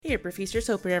Hey, Professors.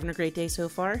 Hope you're having a great day so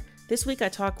far. This week I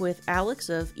talk with Alex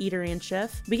of Eater and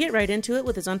Chef. We get right into it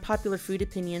with his unpopular food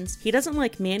opinions. He doesn't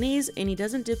like mayonnaise and he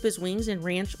doesn't dip his wings in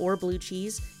ranch or blue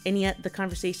cheese, and yet the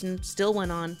conversation still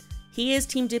went on. He is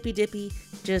Team Dippy Dippy,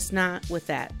 just not with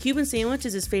that. Cuban sandwich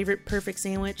is his favorite perfect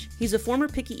sandwich. He's a former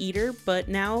picky eater, but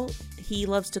now he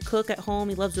loves to cook at home.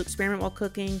 He loves to experiment while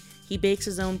cooking. He bakes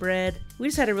his own bread. We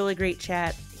just had a really great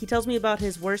chat. He tells me about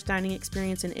his worst dining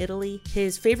experience in Italy.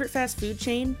 His favorite fast food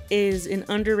chain is an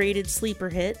underrated sleeper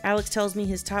hit. Alex tells me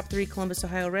his top 3 Columbus,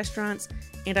 Ohio restaurants,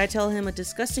 and I tell him a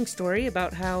disgusting story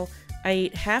about how I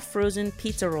ate half-frozen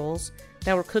pizza rolls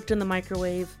that were cooked in the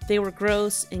microwave. They were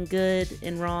gross and good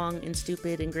and wrong and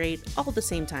stupid and great all at the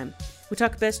same time. We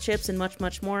talk best chips and much,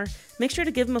 much more. Make sure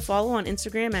to give him a follow on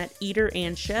Instagram at Eater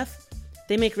and Chef.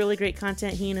 They make really great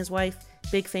content, he and his wife.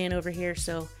 Big fan over here,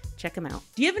 so check them out.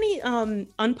 Do you have any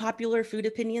unpopular food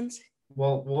opinions?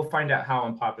 Well, we'll find out how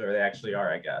unpopular they actually are,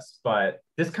 I guess. But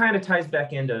this kind of ties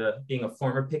back into being a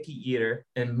former picky eater,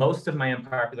 and most of my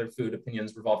unpopular food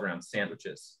opinions revolve around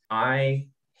sandwiches. I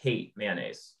hate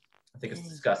mayonnaise. I think it's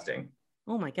disgusting.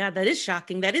 Oh my God, that is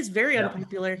shocking. That is very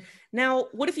unpopular. Now,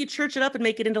 what if you church it up and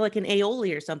make it into like an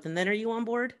aioli or something? Then are you on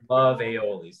board? Love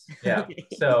aiolis. Yeah. Okay.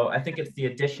 So I think it's the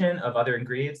addition of other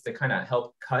ingredients that kind of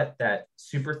help cut that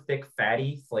super thick,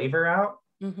 fatty flavor out.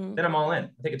 Mm-hmm. Then I'm all in.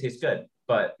 I think it tastes good.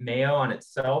 But mayo on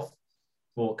itself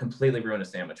will completely ruin a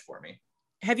sandwich for me.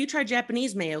 Have you tried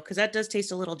Japanese mayo? Because that does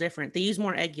taste a little different. They use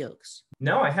more egg yolks.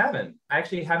 No, I haven't. I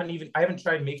actually haven't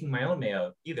tried making my own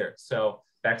mayo either. So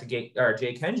back to Jay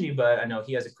Kenji, but I know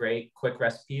he has a great quick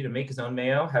recipe to make his own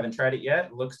mayo. Haven't tried it yet.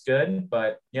 It looks good,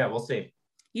 but yeah, we'll see.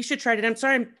 You should try it. I'm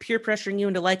sorry I'm peer pressuring you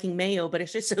into liking mayo, but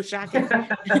it's just so shocking.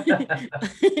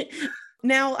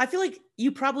 Now, I feel like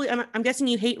you probably, I'm guessing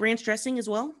you hate ranch dressing as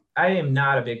well? I am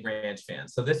not a big ranch fan.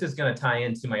 So this is going to tie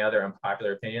into my other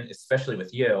unpopular opinion, especially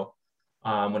with you.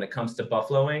 When it comes to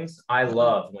buffalo wings, I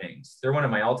love wings. They're one of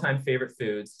my all-time favorite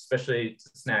foods, especially to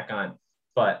snack on.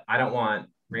 But I don't want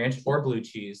ranch or blue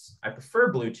cheese. I prefer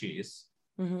blue cheese,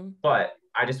 but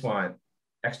I just want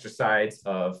extra sides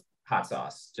of hot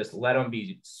sauce. Just let them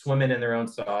be swimming in their own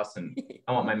sauce, and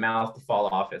I want my mouth to fall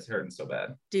off. It's hurting so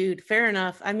bad. Dude, fair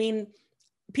enough. I mean,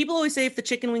 people always say if the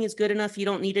chicken wing is good enough, you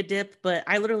don't need a dip, but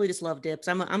I literally just love dips.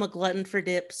 I'm a glutton for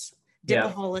dips.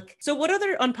 Dipaholic. Yeah. So what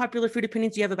other unpopular food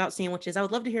opinions do you have about sandwiches? I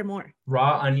would love to hear more.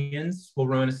 Raw onions will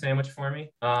ruin a sandwich for me.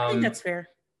 I think that's fair.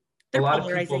 They're a lot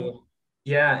polarizing. Of people,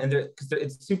 yeah, and because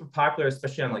it's super popular,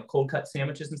 especially on like cold cut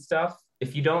sandwiches and stuff.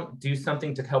 If you don't do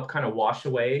something to help kind of wash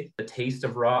away the taste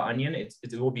of raw onion, it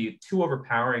will be too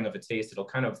overpowering of a taste. It'll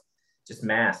kind of just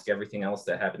mask everything else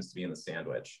that happens to be in the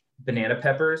sandwich. Banana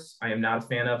peppers, I am not a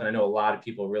fan of, and I know a lot of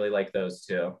people really like those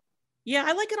too. Yeah,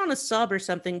 I like it on a sub or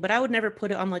something, but I would never put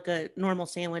it on like a normal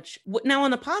sandwich. Now,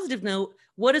 on the positive note,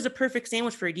 what is a perfect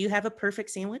sandwich for you? Do you have a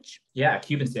perfect sandwich? Yeah, a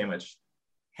Cuban sandwich.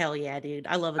 Hell yeah, dude.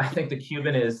 I love it. I think the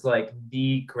Cuban is like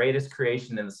the greatest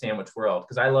creation in the sandwich world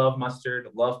because I love mustard,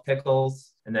 love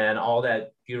pickles, and then all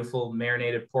that beautiful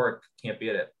marinated pork. Can't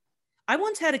beat it. I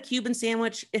once had a Cuban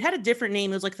sandwich. It had a different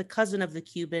name. It was like the cousin of the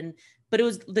Cuban, but it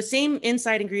was the same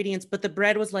inside ingredients, but the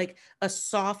bread was like a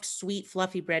soft, sweet,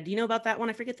 fluffy bread. Do you know about that one?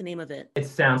 I forget the name of it. It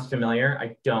sounds familiar.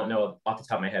 I don't know off the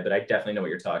top of my head, but I definitely know what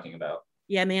you're talking about.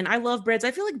 Yeah, man, I love breads.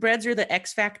 I feel like breads are the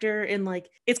X factor, and like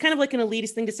it's kind of like an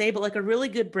elitist thing to say, but like a really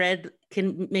good bread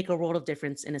can make a world of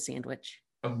difference in a sandwich.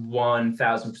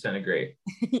 1000% agree.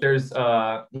 There's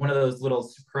one of those little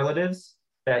superlatives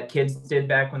that kids did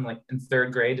back when like in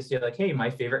 3rd grade to say like, hey, my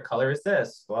favorite color is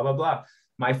this, blah, blah, blah.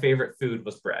 My favorite food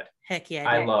was bread. Heck yeah.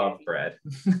 I love bread.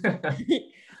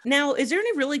 Now, is there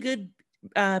any really good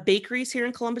bakeries here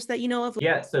in Columbus that you know of?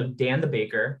 Yeah, so Dan the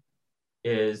Baker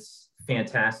is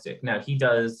fantastic. Now he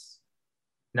does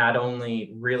not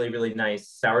only really, really nice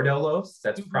sourdough loaves,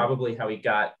 that's probably how he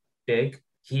got big.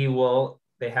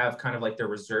 They have kind of like their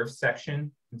reserve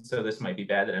section. And so this might be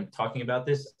bad that I'm talking about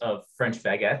this, of French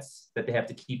baguettes that they have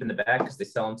to keep in the back because they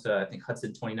sell them to, I think,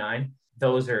 Hudson 29.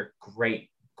 Those are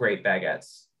great, great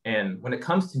baguettes. And when it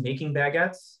comes to making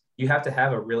baguettes, you have to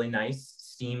have a really nice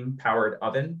steam-powered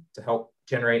oven to help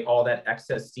generate all that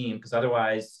excess steam because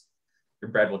otherwise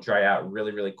your bread will dry out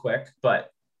really, really quick.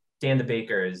 But Dan the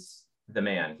Baker is the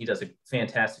man. He does a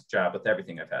fantastic job with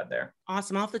everything I've had there.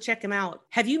 Awesome. I'll have to check him out.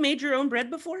 Have you made your own bread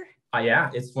before?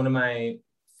 Yeah, it's one of my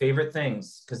favorite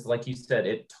things because like you said,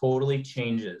 it totally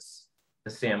changes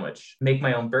the sandwich. Make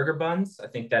my own burger buns. I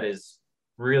think that is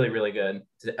really, really good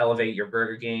to elevate your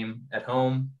burger game at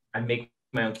home. I make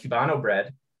my own Cubano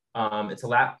bread. It's a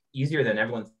lot easier than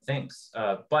everyone thinks.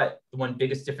 But the one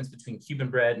biggest difference between Cuban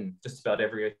bread and just about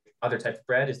every other type of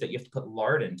bread is that you have to put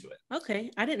lard into it.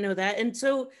 Okay, I didn't know that. And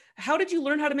so how did you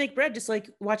learn how to make bread? Just like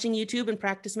watching YouTube and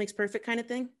practice makes perfect kind of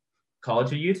thing?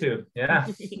 College of YouTube. Yeah.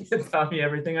 It taught me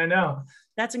everything I know.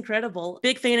 That's incredible.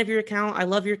 Big fan of your account. I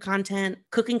love your content.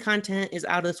 Cooking content is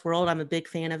out of this world. I'm a big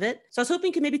fan of it. So I was hoping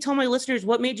you could maybe tell my listeners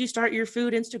what made you start your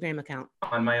food Instagram account.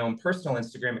 On my own personal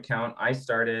Instagram account, I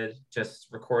started just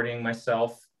recording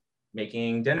myself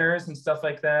making dinners and stuff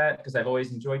like that because I've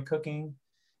always enjoyed cooking.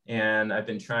 And I've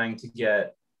been trying to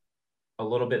get a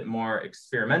little bit more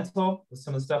experimental with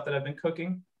some of the stuff that I've been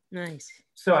cooking. Nice.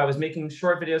 So I was making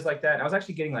short videos like that. And I was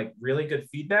actually getting like really good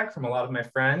feedback from a lot of my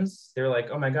friends. They were like,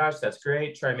 oh my gosh, that's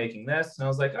great. Try making this. And I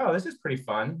was like, oh, this is pretty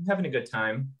fun. I'm having a good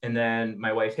time. And then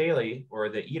my wife, Haley, or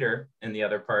the eater in the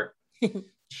other part,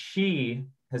 she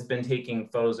has been taking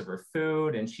photos of her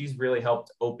food, and she's really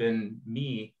helped open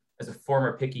me as a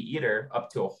former picky eater up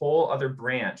to a whole other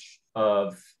branch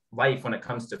of life when it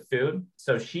comes to food.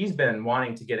 So she's been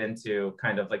wanting to get into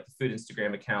kind of like the food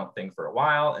Instagram account thing for a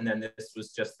while. And then this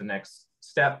was just the next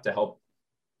step to help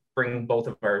bring both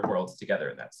of our worlds together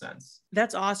in that sense.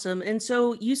 That's awesome. And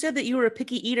so you said that you were a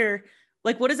picky eater.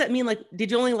 Like, what does that mean? Like,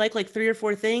 did you only like 3 or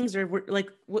 4 things, or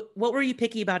what were you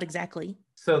picky about exactly?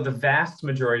 So the vast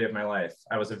majority of my life,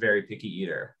 I was a very picky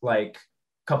eater. Like,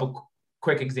 a couple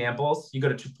quick examples. You go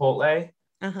to Chipotle.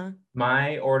 Uh-huh.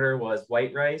 My order was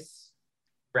white rice,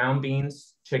 brown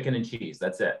beans, chicken, and cheese.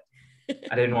 That's it.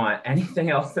 I didn't want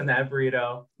anything else in that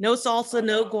burrito. No salsa,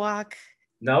 no guac.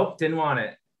 Nope, didn't want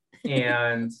it.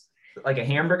 And like a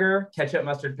hamburger, ketchup,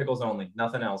 mustard, pickles only,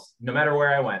 nothing else. No matter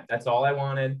where I went, that's all I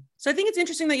wanted. So I think it's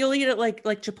interesting that you'll eat at like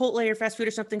Chipotle or fast food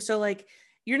or something. So like,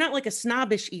 you're not like a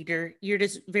snobbish eater. You're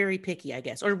just very picky, I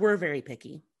guess, or we're very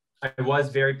picky. I was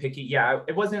very picky. Yeah,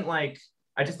 it wasn't like,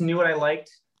 I just knew what I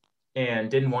liked and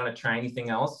didn't want to try anything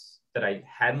else that I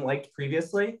hadn't liked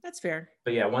previously. That's fair.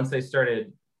 But yeah, once I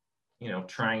started,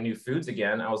 trying new foods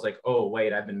again, I was like, oh,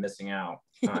 wait, I've been missing out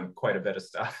on quite a bit of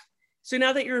stuff. So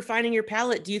now that you're refining your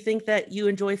palate, do you think that you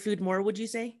enjoy food more, would you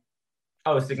say?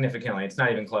 Oh, significantly. It's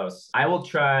not even close. I will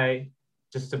try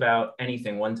just about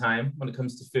anything one time when it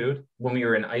comes to food. When we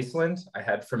were in Iceland, I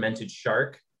had fermented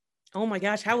shark. Oh my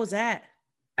gosh, how was that?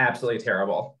 Absolutely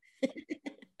terrible.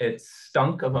 It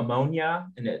stunk of ammonia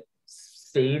and it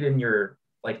stayed in your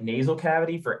like nasal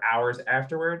cavity for hours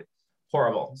afterward.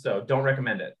 Horrible. So don't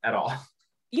recommend it at all.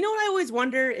 You know what I always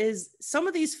wonder is some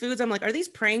of these foods, I'm like, are these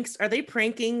pranks? Are they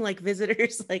pranking like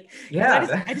visitors? Like,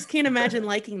 yeah, I just can't imagine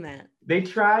liking that. They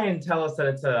try and tell us that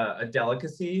it's a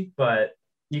delicacy, but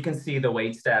you can see the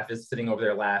wait staff is sitting over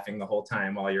there laughing the whole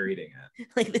time while you're eating it.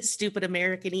 Like this stupid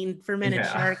American eating fermented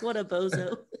shark. What a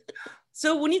bozo.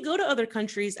 So when you go to other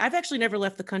countries, I've actually never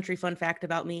left the country. Fun fact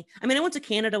about me. I mean, I went to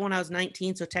Canada when I was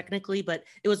 19, so technically, but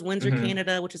it was Windsor,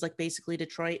 Canada, which is like basically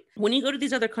Detroit. When you go to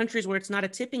these other countries where it's not a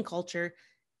tipping culture,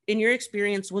 in your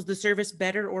experience, was the service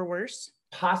better or worse?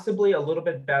 Possibly a little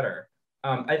bit better.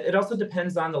 It also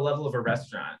depends on the level of a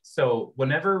restaurant. So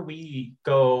whenever we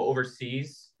go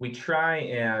overseas, we try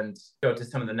and go to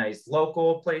some of the nice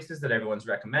local places that everyone's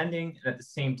recommending. And at the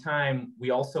same time, we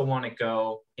also want to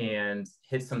go and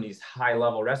hit some of these high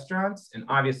level restaurants. And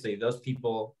obviously those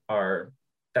people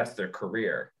that's their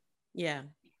career. Yeah.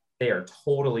 They are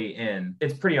totally in.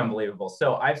 It's pretty unbelievable.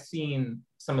 So I've seen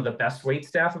some of the best wait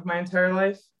staff of my entire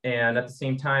life. And at the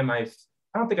same time, I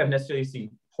don't think I've necessarily seen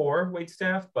poor wait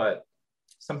staff, but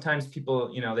sometimes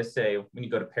people, they say when you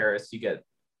go to Paris, you get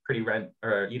pretty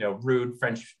rude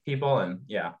French people. And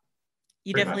yeah.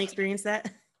 You definitely experienced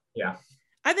that? Yeah.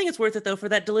 I think it's worth it though, for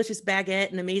that delicious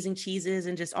baguette and amazing cheeses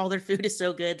and just all their food is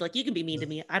so good. Like, you can be mean to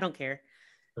me. I don't care.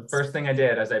 The first thing I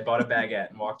did is I bought a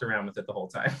baguette and walked around with it the whole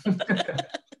time.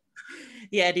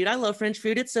 Yeah, dude, I love French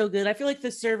food. It's so good. I feel like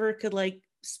the server could like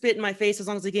spit in my face as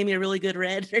long as they gave me a really good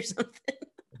red or something.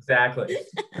 Exactly.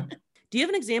 Do you have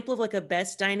an example of like a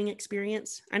best dining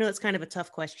experience? I know it's kind of a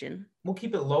tough question. We'll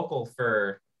keep it local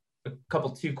for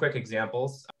two quick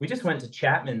examples. We just went to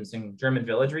Chapman's in German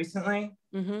Village recently,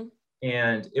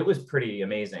 and it was pretty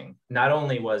amazing. Not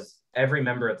only was every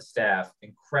member of the staff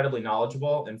incredibly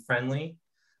knowledgeable and friendly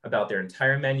about their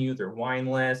entire menu, their wine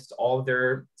list, all of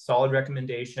their solid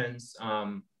recommendations,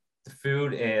 the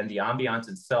food and the ambiance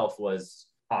itself was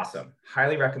awesome.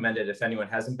 Highly recommended if anyone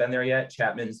hasn't been there yet.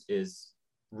 Chapman's is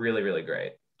really, really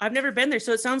great. I've never been there.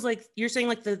 So it sounds like you're saying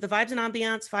like the vibes and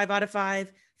ambiance, 5 out of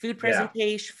 5, food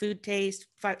presentation, food taste,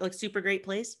 like super great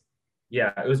place.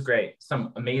 Yeah, it was great.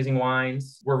 Some amazing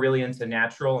wines. We're really into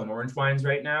natural and orange wines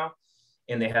right now.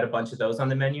 And they had a bunch of those on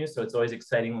the menu. So it's always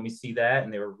exciting when we see that.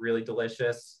 And they were really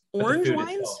delicious. Orange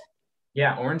wines?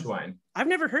 Yeah, orange wine. I've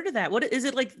never heard of that. What is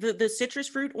it, like the citrus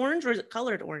fruit orange, or is it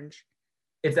colored orange?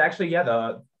 It's actually, yeah,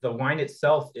 the wine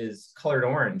itself is colored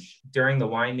orange during the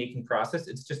wine making process.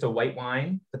 It's just a white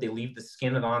wine, but they leave the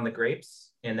skin on the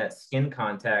grapes, and that skin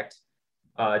contact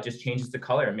just changes the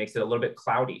color and makes it a little bit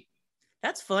cloudy.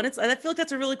 That's fun. I feel like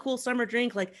that's a really cool summer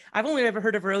drink. Like I've only ever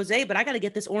heard of rosé, but I got to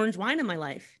get this orange wine in my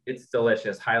life. It's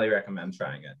delicious. Highly recommend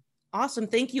trying it. Awesome.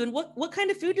 Thank you. And what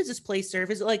kind of food does this place serve?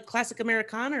 Is it like classic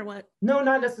Americana or what? No,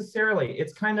 not necessarily.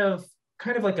 It's kind of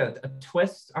like a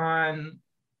twist on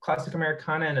classic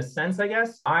Americana in a sense, I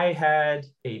guess. I had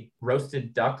a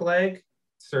roasted duck leg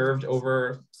served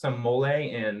over some mole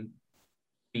and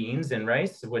beans and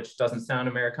rice, which doesn't sound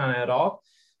Americana at all.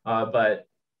 But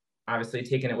obviously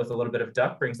taking it with a little bit of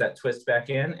duck brings that twist back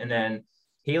in. And then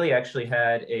Haley actually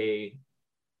had a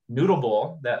noodle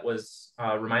bowl that was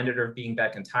reminded her of being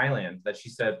back in Thailand that she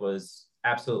said was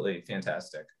absolutely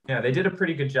fantastic. Yeah, they did a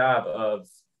pretty good job of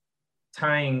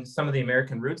tying some of the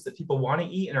American roots that people want to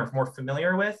eat and are more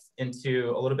familiar with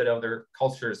into a little bit of their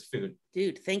culture's food.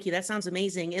 Dude, thank you. That sounds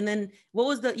amazing. And then what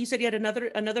was you said you had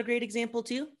another great example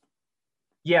too?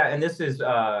 Yeah, and this is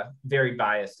very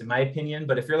biased in my opinion,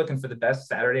 but if you're looking for the best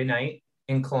Saturday night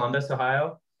in Columbus,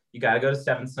 Ohio, you got to go to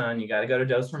Seventh Son, you got to go to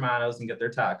Dos Hermanos and get their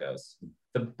tacos.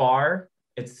 The bar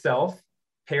itself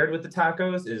paired with the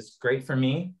tacos is great for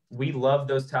me. We love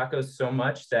those tacos so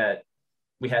much that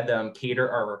we had them cater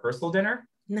our rehearsal dinner.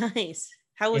 Nice.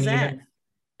 How was that?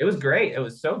 It was great. It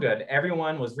was so good.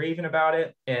 Everyone was raving about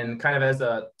it. And kind of as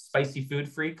a spicy food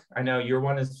freak, I know you're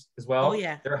one as well. Oh,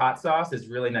 yeah. Their hot sauce is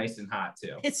really nice and hot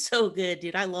too. It's so good,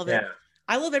 dude. I love it.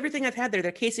 I love everything I've had there.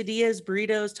 Their quesadillas,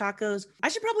 burritos, tacos. I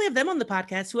should probably have them on the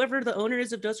podcast. Whoever the owner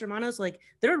is of Dos Hermanos, like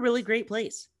they're a really great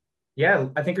place. Yeah,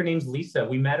 I think her name's Lisa.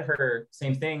 We met her,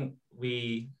 same thing.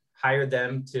 We hired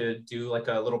them to do like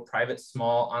a little private,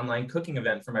 small online cooking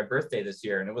event for my birthday this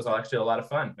year. And it was actually a lot of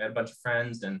fun. We had a bunch of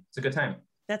friends and it's a good time.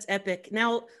 That's epic.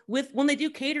 Now, when they do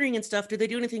catering and stuff, do they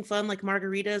do anything fun like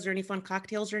margaritas or any fun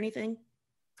cocktails or anything?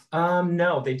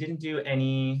 No, they didn't do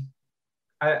any.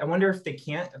 I wonder if they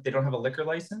don't have a liquor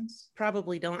license.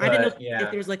 Probably don't. But, I didn't know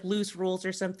if there's like loose rules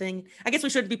or something. I guess we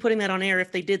shouldn't be putting that on air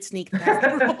if they did sneak past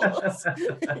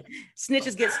the rules.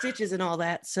 Snitches get stitches and all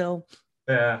that. So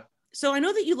yeah. So I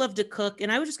know that you love to cook,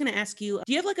 and I was just going to ask you,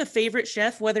 do you have like a favorite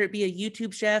chef, whether it be a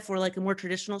YouTube chef or like a more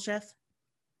traditional chef?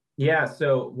 Yeah.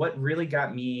 So what really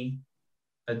got me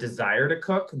a desire to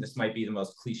cook, and this might be the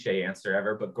most cliche answer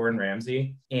ever, but Gordon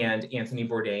Ramsay and Anthony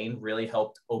Bourdain really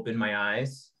helped open my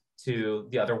eyes to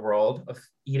the other world of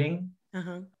eating.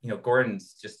 You know,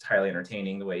 Gordon's just highly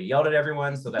entertaining the way he yelled at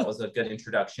everyone. So that was a good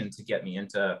introduction to get me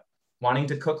into wanting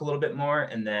to cook a little bit more.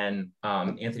 And then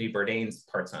Anthony Bourdain's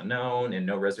Parts Unknown and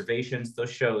No Reservations,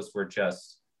 those shows were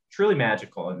just truly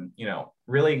magical and, you know,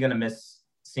 really going to miss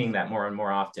seeing that more and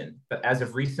more often. But as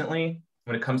of recently,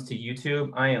 when it comes to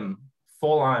YouTube, I am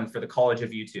full on for the College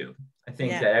of YouTube. I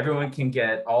think that everyone can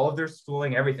get all of their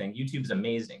schooling, everything. YouTube's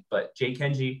amazing, but Jay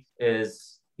Kenji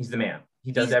he's the man.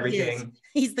 He does everything.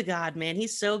 He's the god, man.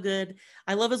 He's so good.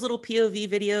 I love his little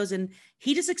POV videos, and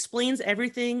he just explains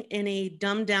everything in a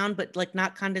dumbed down, but like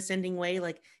not condescending way.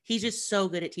 Like he's just so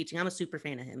good at teaching. I'm a super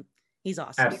fan of him. He's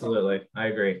awesome. Absolutely. I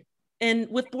agree. And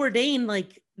with Bourdain,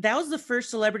 like that was the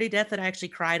first celebrity death that I actually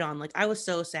cried on. Like I was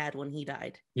so sad when he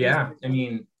died. Yeah. I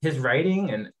mean, his writing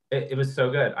and it was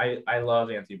so good. I love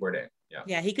Anthony Bourdain.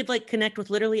 Yeah, he could like connect with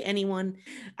literally anyone.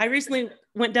 I recently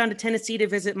went down to Tennessee to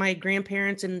visit my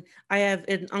grandparents, and I have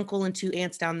an uncle and 2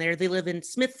 aunts down there. They live in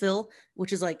Smithville,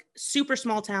 which is like super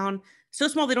small town. So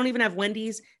small, they don't even have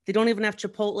Wendy's. They don't even have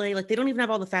Chipotle. Like they don't even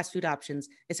have all the fast food options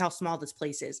is how small this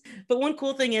place is. But one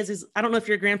cool thing is I don't know if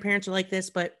your grandparents are like this,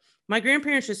 but my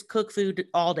grandparents just cook food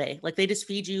all day. Like they just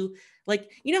feed you.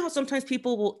 Like, you know how sometimes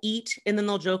people will eat and then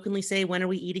they'll jokingly say, when are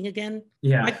we eating again?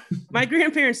 Yeah. My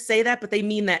grandparents say that, but they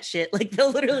mean that shit. Like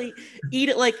they'll literally eat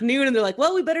at like noon and they're like,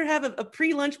 well, we better have a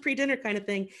pre-lunch, pre-dinner kind of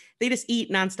thing. They just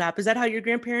eat nonstop. Is that how your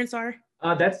grandparents are?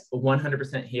 That's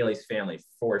 100% Haley's family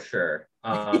for sure.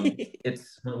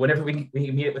 It's whenever we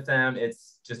meet with them,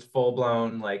 it's just full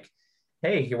blown like,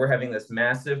 hey, here we're having this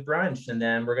massive brunch and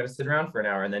then we're going to sit around for an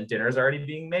hour and then dinner's already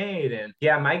being made. And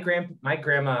yeah, my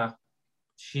grandma,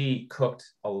 she cooked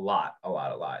a lot.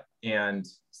 And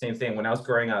same thing when I was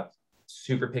growing up,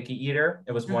 super picky eater.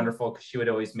 It was wonderful because she would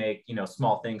always make, you know,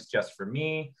 small things just for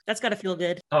me. That's got to feel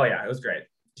good. Oh yeah, it was great.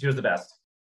 She was the best.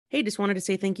 Hey, just wanted to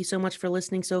say thank you so much for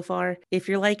listening so far. If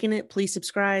you're liking it, please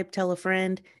subscribe, tell a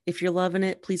friend. If you're loving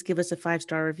it, please give us a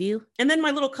 5-star review. And then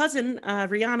my little cousin,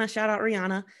 Rihanna, shout out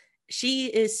Rihanna. She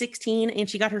is 16 and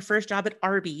she got her first job at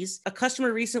Arby's. A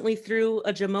customer recently threw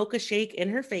a Jamocha shake in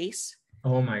her face.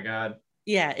 Oh my God.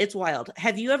 Yeah, it's wild.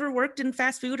 Have you ever worked in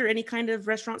fast food or any kind of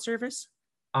restaurant service?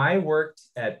 I worked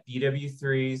at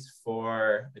BW3's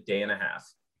for a day and a half.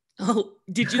 Oh,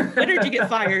 did you quit or did you get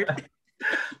fired?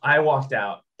 I walked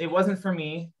out. It wasn't for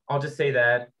me. I'll just say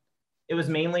that. It was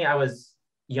mainly I was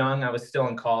young. I was still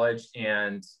in college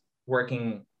and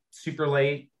working super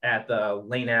late at the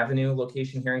Lane Avenue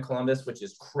location here in Columbus, which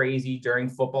is crazy during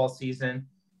football season.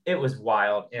 It was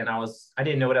wild. And I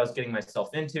didn't know what I was getting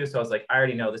myself into. So I was like, I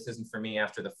already know this isn't for me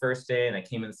after the first day. And I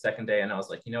came in the second day and I was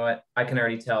like, you know what? I can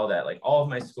already tell that like all of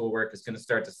my schoolwork is going to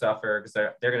start to suffer because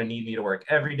they're going to need me to work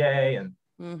every day. And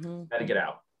I had to get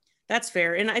out. That's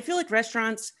fair. And I feel like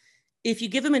restaurants, if you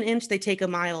give them an inch, they take a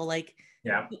mile. Like,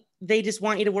 Yeah. They just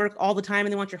want you to work all the time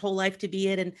and they want your whole life to be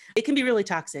it. And it can be really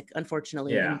toxic,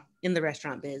 unfortunately, in the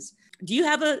restaurant biz. Do you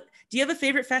have a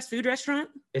favorite fast food restaurant?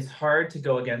 It's hard to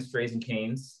go against Raising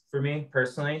Cane's for me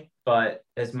personally, but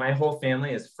as my whole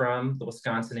family is from the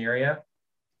Wisconsin area,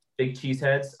 big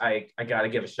cheeseheads, I got to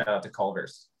give a shout out to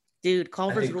Culver's. Dude,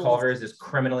 Culver's I think Culver's is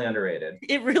criminally underrated.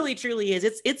 It really truly is.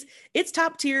 It's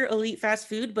top tier elite fast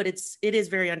food, but it is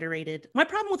very underrated. My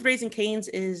problem with Raising Cane's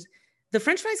is the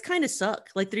French fries kind of suck.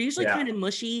 Like they're usually kind of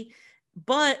mushy,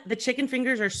 but the chicken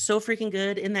fingers are so freaking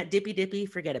good. And that dippy,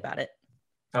 forget about it.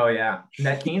 Oh yeah. And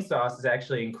that cane sauce is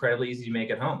actually incredibly easy to make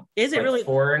at home. Is it like really?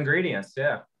 4 ingredients.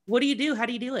 Yeah. What do you do? How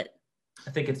do you do it?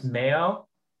 I think it's mayo,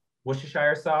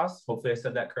 Worcestershire sauce. Hopefully I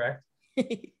said that correct.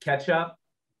 Ketchup,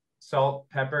 salt,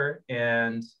 pepper,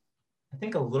 and I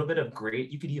think a little bit of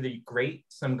you could either grate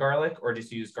some garlic or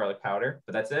just use garlic powder,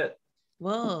 but that's it.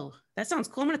 Whoa, that sounds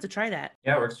cool. I'm gonna have to try that.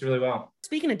 Yeah, it works really well.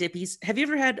 Speaking of dippies, have you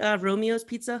ever had Romeo's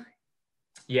pizza?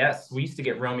 Yes, we used to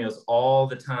get Romeo's all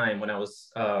the time when I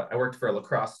worked for a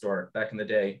lacrosse store back in the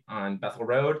day on Bethel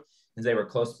Road, and they were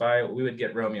close by. We would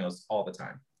get Romeo's all the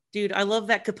time. Dude, I love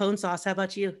that Capone sauce. How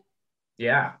about you?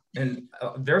 Yeah, and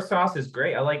their sauce is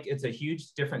great. It's a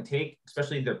huge different take,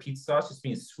 especially their pizza sauce just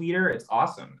being sweeter. It's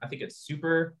awesome. I think it's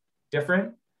super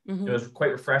different. It was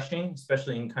quite refreshing,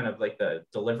 especially in kind of like the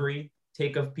delivery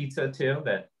take of pizza too,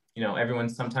 that, everyone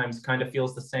sometimes kind of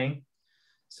feels the same.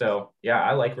 So yeah,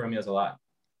 I like Romeo's a lot.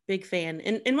 Big fan.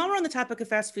 And while we're on the topic of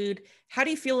fast food, how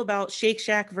do you feel about Shake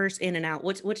Shack versus In-N-Out?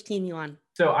 Which team you on?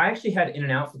 So I actually had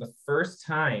In-N-Out for the first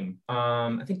time,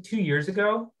 I think 2 years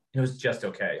ago. It was just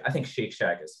okay. I think Shake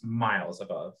Shack is miles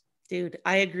above. Dude,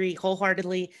 I agree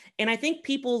wholeheartedly. And I think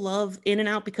people love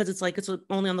In-N-Out because it's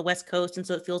only on the West Coast. And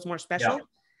so it feels more special. Yeah.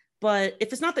 But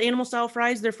if it's not the animal style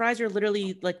fries, their fries are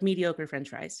literally like mediocre French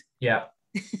fries. Yeah.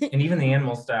 And even the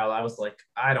animal style, I was like,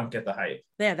 I don't get the hype.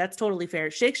 Yeah, that's totally fair.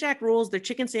 Shake Shack rules. Their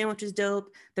chicken sandwich is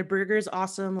dope. Their burger is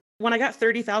awesome. When I got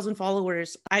 30,000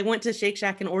 followers, I went to Shake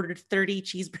Shack and ordered 30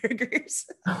 cheeseburgers.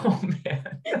 Oh,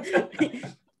 man.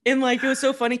 And it was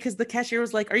so funny because the cashier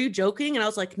was like, "Are you joking?" And I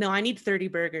was like, "No, I need 30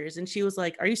 burgers." And she was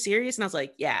like, "Are you serious?" And I was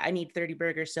like, "Yeah, I need 30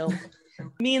 burgers." So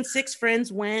me and 6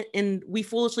 friends went and we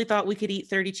foolishly thought we could eat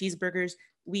 30 cheeseburgers.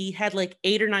 We had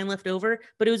 8 or 9 left over,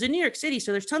 but it was in New York City.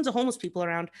 So there's tons of homeless people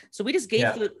around. So we just gave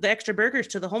the extra burgers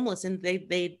to the homeless and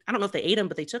they, I don't know if they ate them,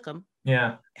 but they took them.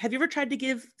 Yeah. Have you ever tried to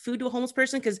give food to a homeless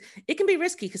person? Because it can be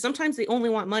risky because sometimes they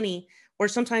only want money or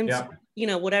sometimes,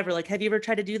 whatever. Have you ever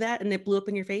tried to do that and it blew up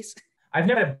in your face? I've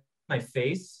never had my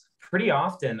face. Pretty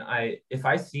often if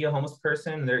I see a homeless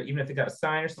person, even if they got a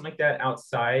sign or something like that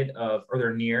outside of, or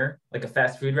they're near like a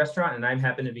fast food restaurant and I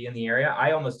happen to be in the area,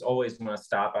 I almost always want to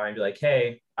stop by and be like,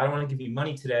 "Hey, I don't want to give you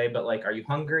money today, but are you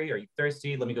hungry? Are you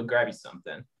thirsty? Let me go grab you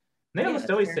something." And they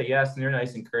almost always say yes, and they're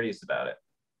nice and courteous about it.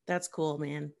 That's cool,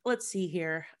 man. Let's see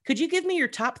here. Could you give me your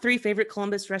top 3 favorite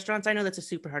Columbus restaurants? I know that's a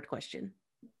super hard question.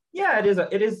 Yeah,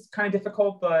 it is kind of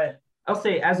difficult, but I'll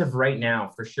say as of right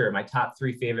now, for sure, my top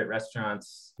 3 favorite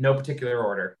restaurants, no particular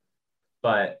order,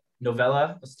 but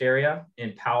Novella Osteria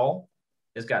in Powell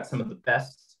has got some of the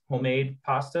best homemade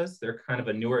pastas. They're kind of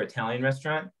a newer Italian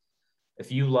restaurant.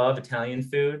 If you love Italian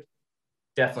food,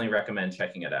 definitely recommend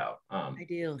checking it out. I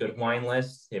do. Good wine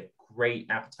list. They have great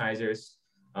appetizers,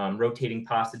 rotating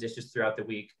pasta dishes throughout the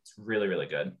week. It's really, really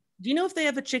good. Do you know if they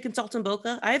have a chicken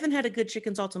saltimbocca? I haven't had a good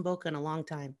chicken saltimbocca in a long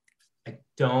time. I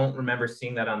don't remember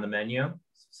seeing that on the menu.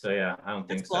 So yeah, I don't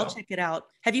think so. I'll check it out.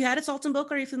 Have you had a saltimbocca?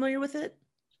 Are you familiar with it?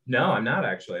 No, I'm not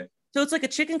actually. So it's like a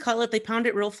chicken cutlet. They pound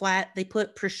it real flat. They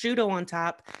put prosciutto on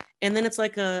top. And then it's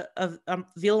like a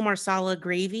veal marsala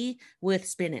gravy with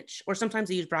spinach. Or sometimes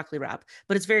they use broccoli rabe.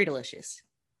 But it's very delicious.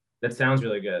 That sounds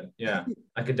really good. Yeah,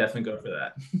 I could definitely go for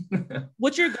that.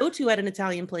 What's your go-to at an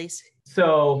Italian place?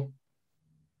 So,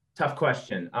 tough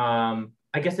question. I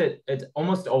guess it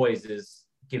almost always is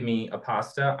give me a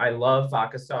pasta. I love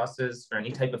vodka sauces or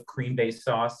any type of cream-based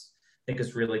sauce. I think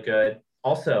is really good.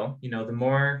 Also, the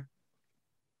more,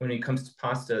 when it comes to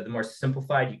pasta, the more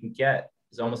simplified you can get,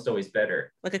 is almost always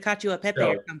better. Like a cacio e pepe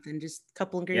or So something, just a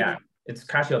couple yeah, ingredients. it's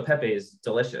cacio e pepe is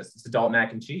delicious. It's adult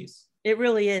mac and cheese. It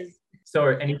really is. So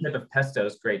any type of pesto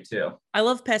is great too. I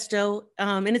love pesto,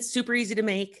 and it's super easy to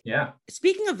make. Yeah.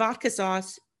 Speaking of vodka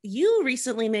sauce, you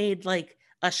recently made like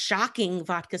a shocking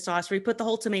vodka sauce where you put the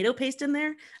whole tomato paste in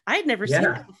there. I had never seen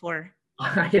that before.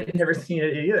 I had never seen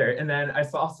it either. And then I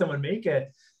saw someone make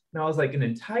it, and I was like, an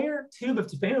entire tube of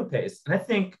tomato paste. And I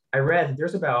think I read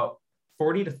there's about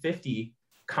 40 to 50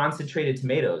 concentrated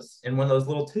tomatoes in one of those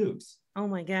little tubes. Oh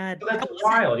my God. So that's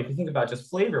wild if you think about just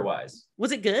flavor wise.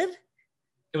 Was it good?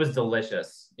 It was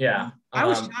delicious. Yeah. I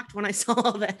was shocked when I saw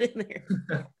all that in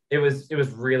there. It was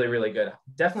really, really good.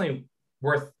 Definitely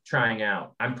worth trying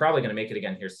out. I'm probably going to make it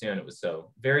again here soon. It was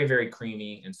so very, very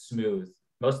creamy and smooth.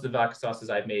 Most of the vodka sauces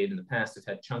I've made in the past have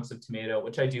had chunks of tomato,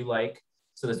 which I do like.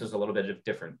 So this was a little bit of a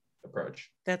different approach.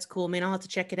 That's cool, man. I'll have to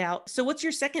check it out. So what's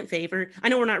your second favorite? I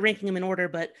know we're not ranking them in order,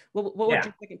 but what would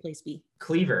your second place be?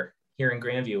 Cleaver here in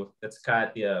Grandview. That's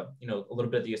got the, a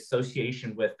little bit of the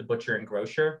association with the butcher and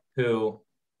grocer, who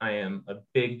I am a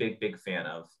big, big, big fan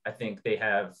of. I think they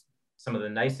have some of the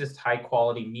nicest high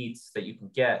quality meats that you can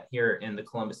get here in the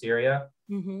Columbus area.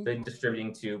 Mm-hmm. They're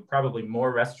distributing to probably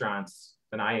more restaurants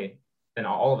than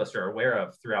all of us are aware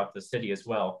of throughout the city as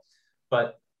well.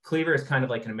 But Cleaver is kind of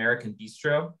like an American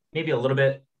bistro, maybe a little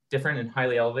bit different and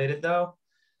highly elevated though.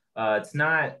 It's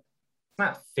not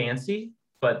fancy,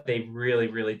 but they really,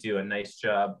 really do a nice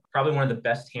job. Probably one of the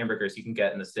best hamburgers you can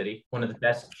get in the city. One of the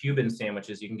best Cuban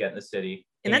sandwiches you can get in the city.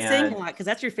 And that's saying a lot because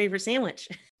that's your favorite sandwich.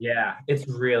 Yeah, it's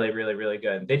really, really, really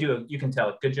good. They do, you can tell,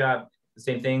 a good job. The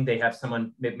same thing, they have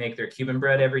someone make their Cuban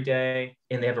bread every day,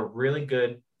 and they have a really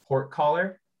good pork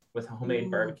collar with homemade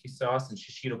barbecue sauce and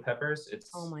shishito peppers.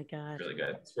 It's oh my God, really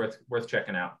good. It's worth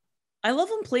checking out. I love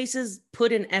when places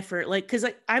put in effort, like because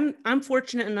I'm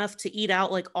fortunate enough to eat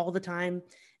out like all the time,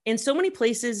 and so many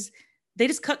places they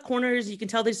just cut corners. You can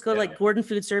tell they just go to like Gordon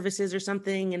Food Services or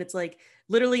something, and it's like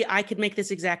literally I could make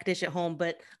this exact dish at home.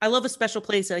 But I love a special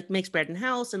place that like makes bread in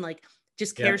house and like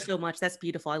just cares so much. That's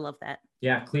beautiful. I love that.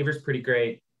 Yeah, Cleaver's pretty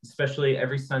great. Especially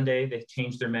every Sunday, they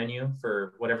change their menu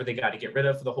for whatever they got to get rid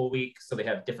of for the whole week. So they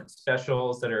have different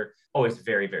specials that are always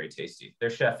very, very tasty. Their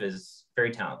chef is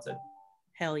very talented.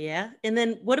 Hell yeah. And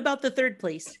then what about the third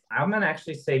place? I'm going to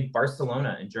actually say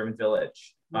Barcelona in German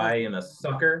Village. I am a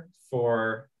sucker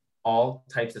for all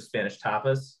types of Spanish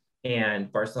tapas,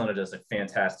 and Barcelona does a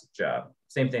fantastic job.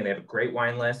 Same thing. They have a great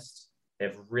wine list. They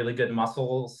have really good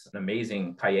mussels, an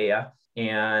amazing paella,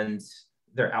 and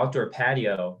their outdoor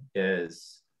patio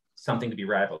is something to be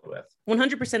rivaled with.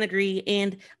 100% agree.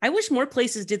 And I wish more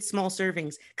places did small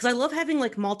servings because I love having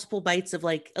like multiple bites of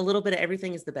like a little bit of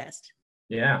everything is the best.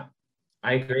 Yeah,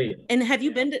 I agree. And have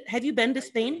you been to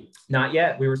Spain? Not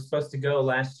yet. We were supposed to go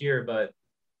last year, but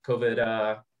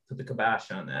COVID put the kibosh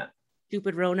on that.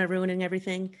 Stupid Rona ruining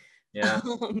everything. Yeah.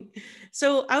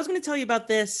 So I was going to tell you about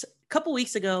this. A couple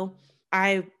weeks ago,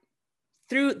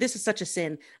 this is such a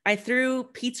sin. I threw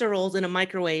pizza rolls in a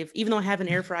microwave, even though I have an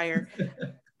air fryer.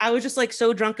 I was just like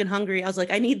so drunk and hungry. I was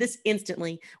like, I need this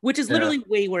instantly, which is literally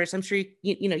way worse. I'm sure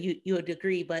you would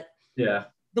agree, but yeah.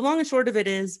 The long and short of it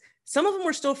is some of them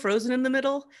were still frozen in the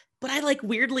middle, but I like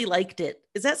weirdly liked it.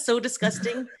 Is that so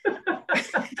disgusting?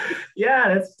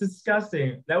 Yeah, that's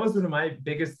disgusting. That was one of my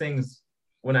biggest things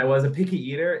when I was a picky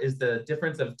eater is the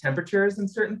difference of temperatures in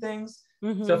certain things.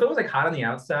 Mm-hmm. So if it was like hot on the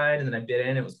outside and then I bit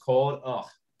in, it was cold. Oh,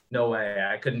 no way.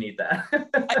 I couldn't eat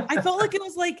that. I felt like it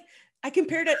was like, I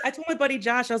compared it. I told my buddy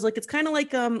Josh, I was like, it's kind of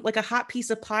like a hot piece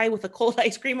of pie with a cold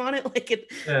ice cream on it. Like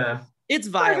it's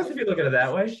vile. I guess if you look at it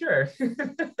that way, sure.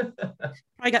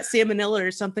 I got salmonella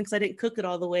or something because I didn't cook it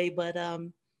all the way. But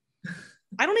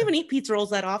I don't even eat pizza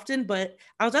rolls that often. But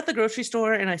I was at the grocery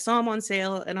store and I saw them on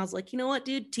sale, and I was like, you know what,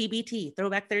 dude? TBT,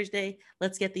 Throwback Thursday.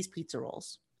 Let's get these pizza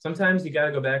rolls. Sometimes you got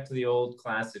to go back to the old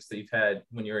classics that you've had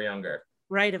when you were younger.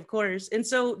 Right, of course. And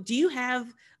so do you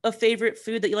have a favorite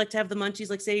food that you like to have the munchies?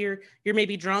 Like say you're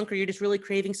maybe drunk or you're just really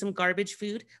craving some garbage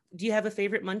food. Do you have a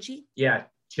favorite munchie? Yeah,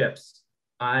 chips.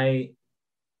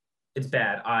 It's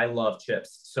bad. I love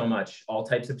chips so much. All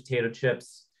types of potato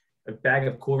chips. A bag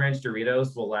of Cool Ranch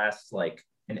Doritos will last like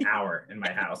an hour in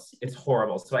my house. It's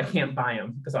horrible. So I can't buy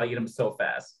them because I'll eat them so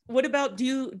fast. What about, do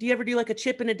you ever do like a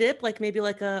chip and a dip? Like maybe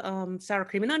like a sour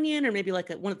cream and onion, or maybe like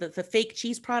one of the fake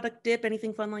cheese product dip,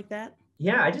 anything fun like that?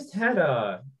 Yeah, I just had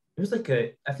it was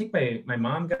like I think my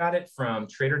mom got it from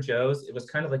Trader Joe's. It was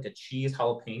kind of like a cheese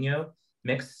jalapeno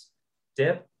mix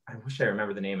dip. I wish I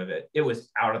remember the name of it. It was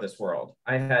out of this world.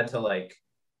 I had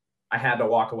to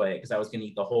walk away because I was going to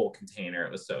eat the whole container.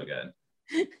 It was so good.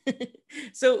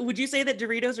 So would you say that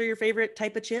Doritos are your favorite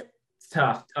type of chip? It's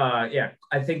tough. Yeah,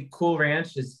 I think Cool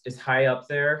Ranch is high up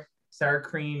there. Sour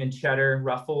cream and cheddar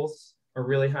Ruffles are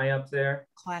really high up there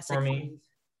Classic for for me. me.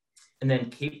 And then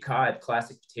Cape Cod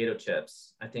classic potato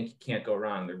chips. I think you can't go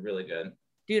wrong. They're really good.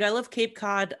 Dude, I love Cape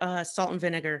Cod salt and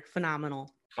vinegar.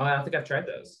 Phenomenal. Oh, I don't think I've tried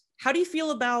those. How do you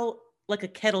feel about like a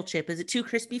kettle chip? Is it too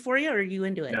crispy for you or are you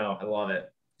into it? No, I love it.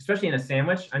 Especially in a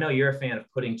sandwich. I know you're a fan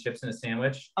of putting chips in a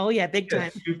sandwich. Oh yeah, big Get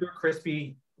a time. super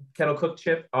crispy kettle cooked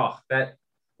chip. Oh, that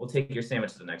will take your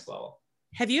sandwich to the next level.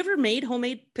 Have you ever made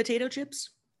homemade potato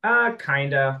chips?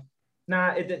 Kinda.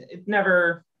 Nah, it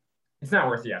never, it's not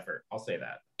worth the effort. I'll say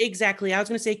that. Exactly. I was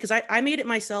going to say, because I made it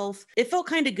myself. It felt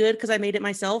kind of good because I made it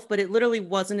myself, but it literally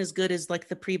wasn't as good as like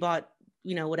the pre-bought,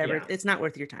 whatever. Yeah. It's not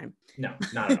worth your time. No,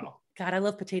 not at all. God, I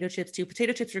love potato chips too.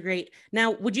 Potato chips are great.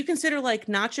 Now, would you consider like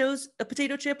nachos a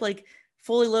potato chip, like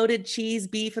fully loaded cheese,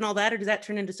 beef, and all that, or does that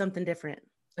turn into something different?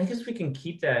 I guess we can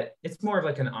keep that. It's more of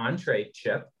like an entree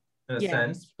chip in a Yeah.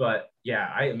 sense, but yeah,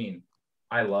 I mean,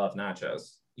 I love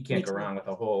nachos. You Me can't go too. wrong with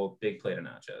a whole big plate of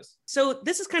nachos. So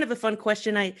this is kind of a fun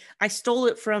question. I stole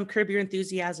it from Curb Your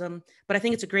Enthusiasm, but I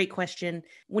think it's a great question.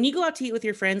 When you go out to eat with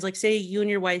your friends, like say you and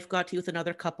your wife go out to eat with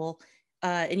another couple,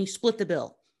 and you split the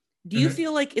bill, do you Mhm.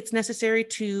 feel like it's necessary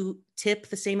to tip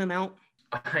the same amount?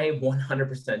 I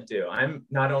 100% do. I'm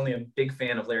not only a big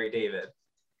fan of Larry David,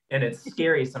 and it's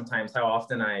scary sometimes how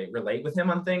often I relate with him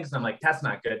on things. And I'm like, that's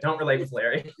not good. Don't relate with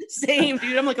Larry. Same,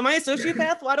 dude. I'm like, am I a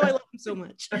sociopath? Why do I love him so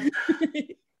much?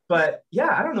 But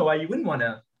yeah, I don't know why you wouldn't want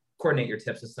to coordinate your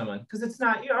tips with someone, because it's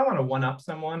not, I don't want to one up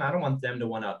someone. I don't want them to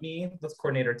one up me. Let's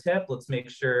coordinate our tip. Let's make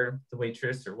sure the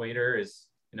waitress or waiter is,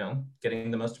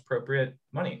 getting the most appropriate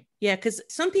money. Yeah, because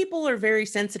some people are very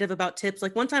sensitive about tips.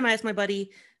 Like one time I asked my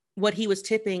buddy what he was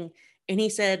tipping, and he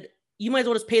said, you might as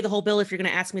well just pay the whole bill if you're going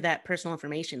to ask me that personal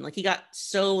information. Like he got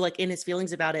so like in his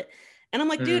feelings about it. And I'm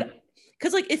like, dude,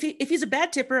 because like if he's a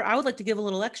bad tipper, I would like to give a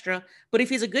little extra. But if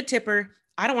he's a good tipper,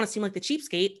 I don't want to seem like the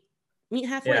cheapskate. Meet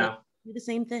halfway. Yeah. Do the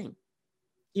same thing.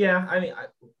 Yeah, I mean,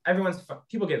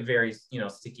 people get very,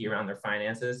 sticky around their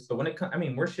finances. But when it comes, I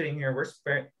mean, we're sitting here,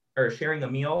 we're sharing a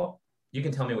meal. You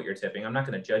can tell me what you're tipping. I'm not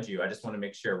going to judge you. I just want to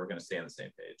make sure we're going to stay on the same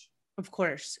page. Of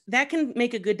course, that can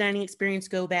make a good dining experience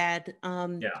go bad.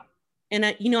 Yeah. And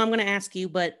I'm going to ask you,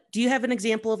 but do you have an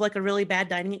example of like a really bad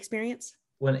dining experience?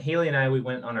 When Haley and I, we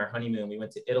went on our honeymoon, we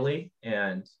went to Italy,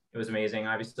 and it was amazing,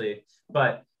 obviously.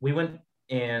 But we went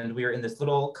and we were in this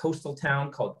little coastal town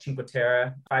called Cinque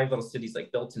Terre, 5 little cities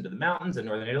like built into the mountains in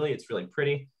northern Italy. It's really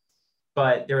pretty.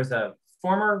 But there was a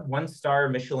former 1-star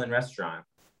Michelin restaurant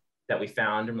that we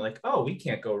found, and we're like, oh, we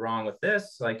can't go wrong with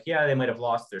this. Like, yeah, they might have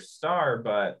lost their star,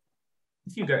 but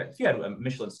if you had a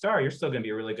Michelin star, you're still going to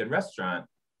be a really good restaurant.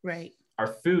 Right. Our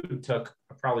food took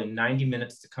probably 90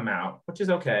 minutes to come out, which is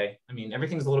okay. I mean,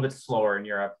 everything's a little bit slower in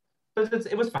Europe, but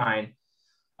it was fine.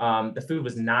 The food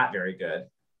was not very good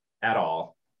at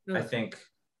all. Ugh. I think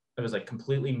it was like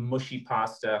completely mushy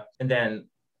pasta. And then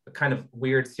a kind of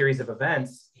weird series of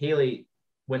events. Haley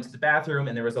went to the bathroom,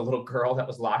 and there was a little girl that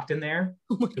was locked in there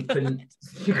who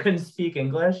couldn't speak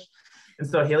English. And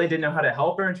so Haley didn't know how to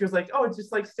help her. And she was like, oh,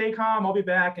 just like, stay calm, I'll be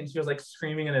back. And she was like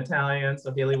screaming in Italian.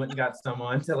 So Haley went and got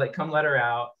someone to like come let her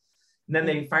out. And then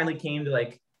they finally came to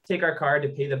like take our card to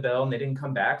pay the bill, and they didn't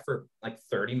come back for like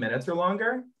 30 minutes or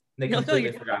longer. And they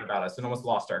completely forgot about us and almost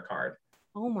lost our card.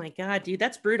 Oh my God, dude,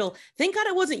 that's brutal. Thank God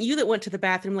it wasn't you that went to the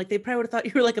bathroom. Like they probably would have thought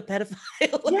you were like a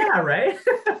pedophile. Yeah, right?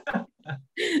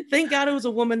 Thank God it was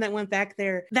a woman that went back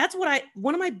there. That's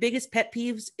one of my biggest pet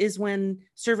peeves is when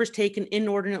servers take an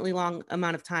inordinately long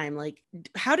amount of time. Like,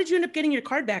 how did you end up getting your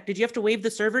card back? Did you have to wave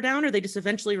the server down, or they just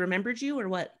eventually remembered you, or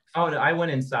what? Oh, no, I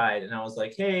went inside and I was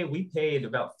like, hey, we paid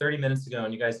about 30 minutes ago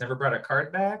and you guys never brought a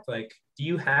card back. Like, do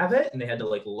you have it? And they had to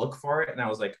like look for it. And I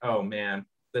was like, oh man,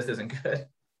 this isn't good.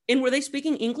 And were they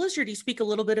speaking English, or do you speak a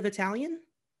little bit of Italian?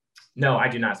 No, I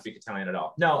do not speak Italian at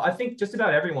all. No, I think just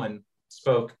about everyone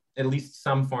spoke at least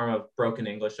some form of broken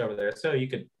English over there. So you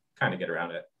could kind of get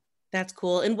around it. That's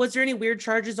cool. And was there any weird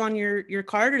charges on your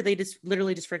card, or they just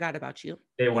literally just forgot about you?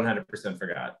 They 100%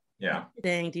 forgot. Yeah.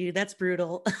 Dang, dude, that's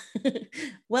brutal.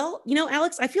 Well,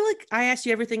 Alex, I feel like I asked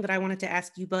you everything that I wanted to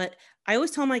ask you, but I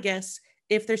always tell my guests,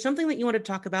 if there's something that you want to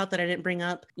talk about that I didn't bring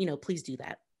up, please do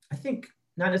that. I think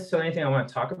not necessarily anything I want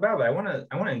to talk about, but I want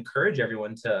to encourage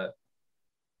everyone to,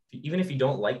 even if you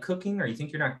don't like cooking or you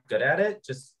think you're not good at it,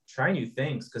 just try new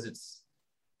things, because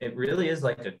it really is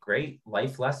like a great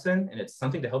life lesson, and it's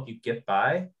something to help you get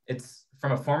by. It's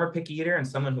from a former picky eater and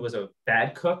someone who was a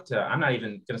bad cook to, I'm not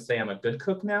even going to say I'm a good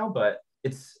cook now, but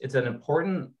it's an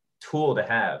important tool to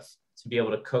have, to be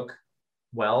able to cook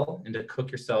well and to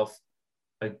cook yourself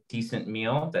a decent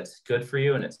meal that's good for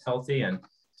you and it's healthy. And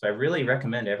so I really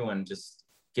recommend everyone just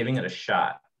giving it a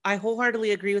shot. I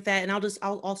wholeheartedly agree with that. And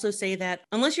I'll also say that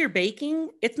unless you're baking,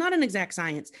 it's not an exact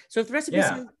science. So if the recipe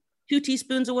says 2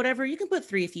 teaspoons or whatever, you can put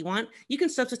 3 if you want. You can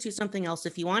substitute something else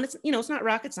if you want. It's, it's not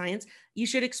rocket science. You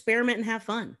should experiment and have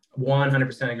fun.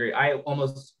 100% agree. I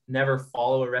almost never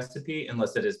follow a recipe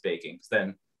unless it is baking, because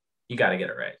then you got to get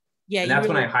it right. Yeah. And that's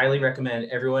when I highly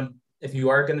recommend everyone, if you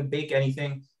are going to bake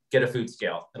anything, get a food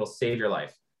scale. It'll save your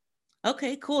life.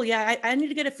 Okay, cool. Yeah, I need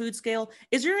to get a food scale.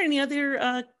 Is there any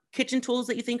other kitchen tools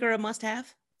that you think are a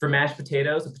must-have? For mashed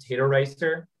potatoes, a potato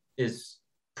ricer is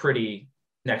pretty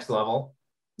next level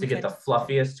to get the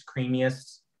fluffiest,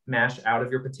 creamiest mash out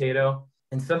of your potato.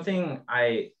 And something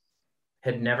I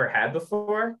had never had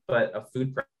before, but a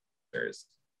food processor.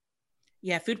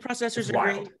 Yeah, food processors are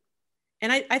great.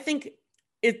 And I think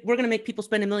we're going to make people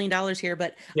spend $1 million here,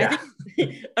 but I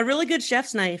think a really good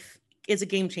chef's knife is a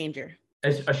game changer.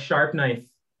 A sharp knife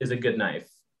is a good knife.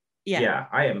 Yeah,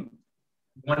 I am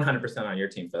 100% on your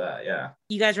team for that. Yeah.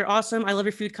 You guys are awesome. I love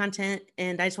your food content.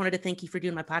 And I just wanted to thank you for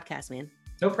doing my podcast, man.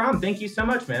 No problem. Thank you so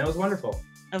much, man. It was wonderful.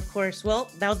 Of course. Well,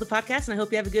 that was the podcast, and I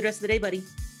hope you have a good rest of the day, buddy.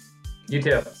 You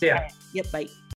too. See ya. Yep. Bye.